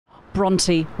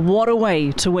Bronte, what a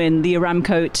way to win the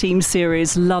Aramco Team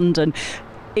Series London.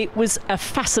 It was a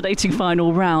fascinating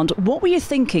final round. What were you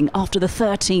thinking after the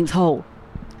 13th hole?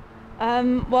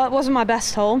 Well, it wasn't my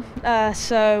best hole,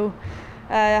 so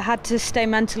I had to stay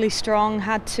mentally strong,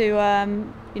 had to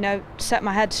set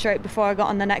my head straight before I got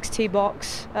on the next tee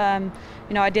box.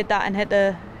 I did that and hit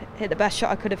the best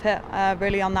shot I could have hit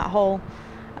really on that hole.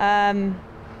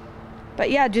 But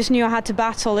yeah, just knew I had to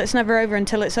battle. It's never over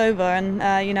until it's over, and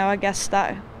I guess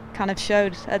that kind of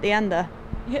showed at the end there.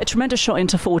 Yeah, a tremendous shot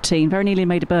into 14, very nearly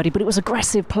made a birdie, but it was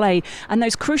aggressive play and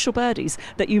those crucial birdies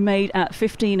that you made at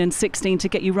 15 and 16 to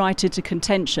get you right into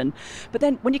contention. But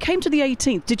then when you came to the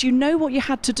 18th, did you know what you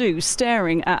had to do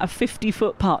staring at a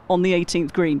 50-foot putt on the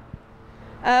 18th green?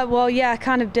 Well, yeah, I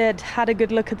kind of did. Had a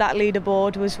good look at that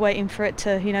leaderboard, was waiting for it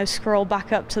to, scroll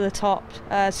back up to the top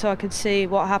so I could see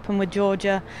what happened with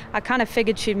Georgia. I kind of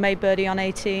figured she'd made birdie on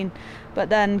 18, but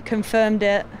then confirmed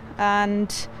it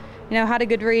and, had a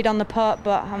good read on the putt,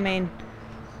 but I mean,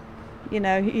 you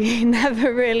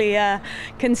never really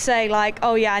can say like,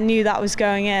 oh yeah, I knew that was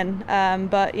going in.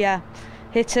 But yeah,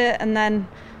 hit it and then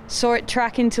saw it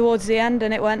tracking towards the end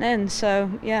and it went in. So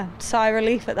yeah, sigh of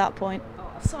relief at that point.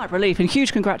 Sigh of relief, and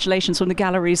huge congratulations from the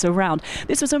galleries around.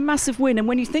 This was a massive win, and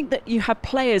when you think that you have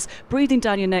players breathing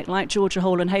down your neck like Georgia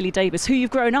Hall and Hayley Davis, who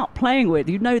you've grown up playing with,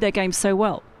 you know their game so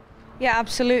well. Yeah,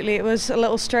 absolutely. It was a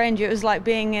little strange. It was like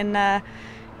being in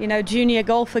junior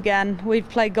golf again. We've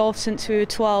played golf since we were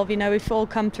 12. We've all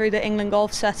come through the England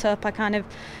golf setup. I kind of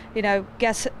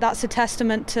guess that's a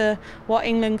testament to what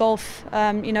England golf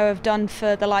have done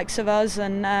for the likes of us,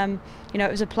 and it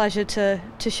was a pleasure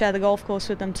to share the golf course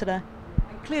with them today.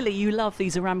 Clearly you love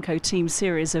these Aramco Team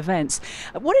Series events.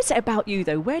 What is it about you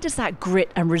though? Where does that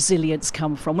grit and resilience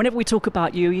come from? Whenever we talk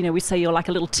about you, we say you're like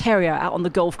a little terrier out on the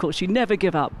golf course. You never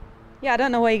give up. Yeah, I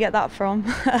don't know where you get that from.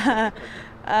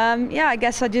 Yeah, I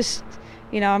guess I just,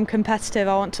 I'm competitive.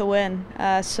 I want to win.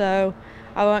 So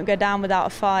I won't go down without a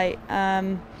fight.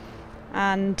 And,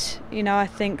 I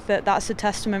think that that's a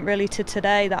testament really to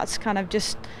today. That's kind of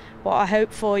just what I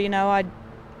hope for. I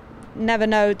never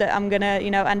know that I'm going to,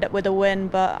 end up with a win,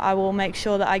 but I will make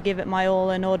sure that I give it my all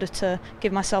in order to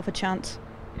give myself a chance.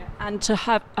 And to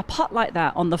have a putt like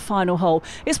that on the final hole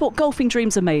is what golfing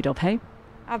dreams are made of, hey?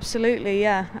 Absolutely,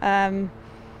 yeah.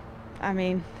 I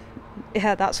mean,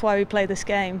 yeah, that's why we play this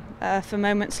game. For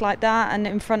moments like that and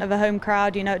in front of a home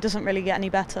crowd, it doesn't really get any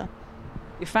better.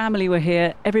 Your family were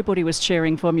here, everybody was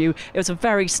cheering from you. It was a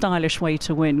very stylish way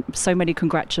to win. So many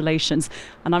congratulations.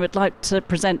 And I would like to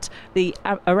present the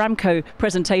Aramco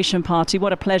presentation party.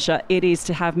 What a pleasure it is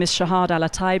to have Miss Shahad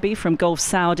Al-Ataibi from Gulf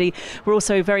Saudi. We're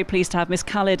also very pleased to have Miss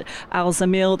Khalid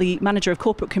Al-Zamil, the Manager of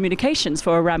Corporate Communications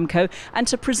for Aramco, and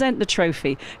to present the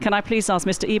trophy. Can I please ask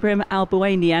Mr. Ibrahim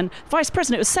Al-Buwainian, Vice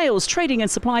President of Sales, Trading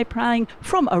and Supply Planning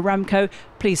from Aramco.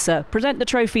 Please, sir, present the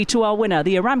trophy to our winner,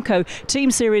 the Aramco Team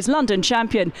Series London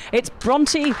champion. It's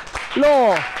Bronte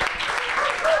Law.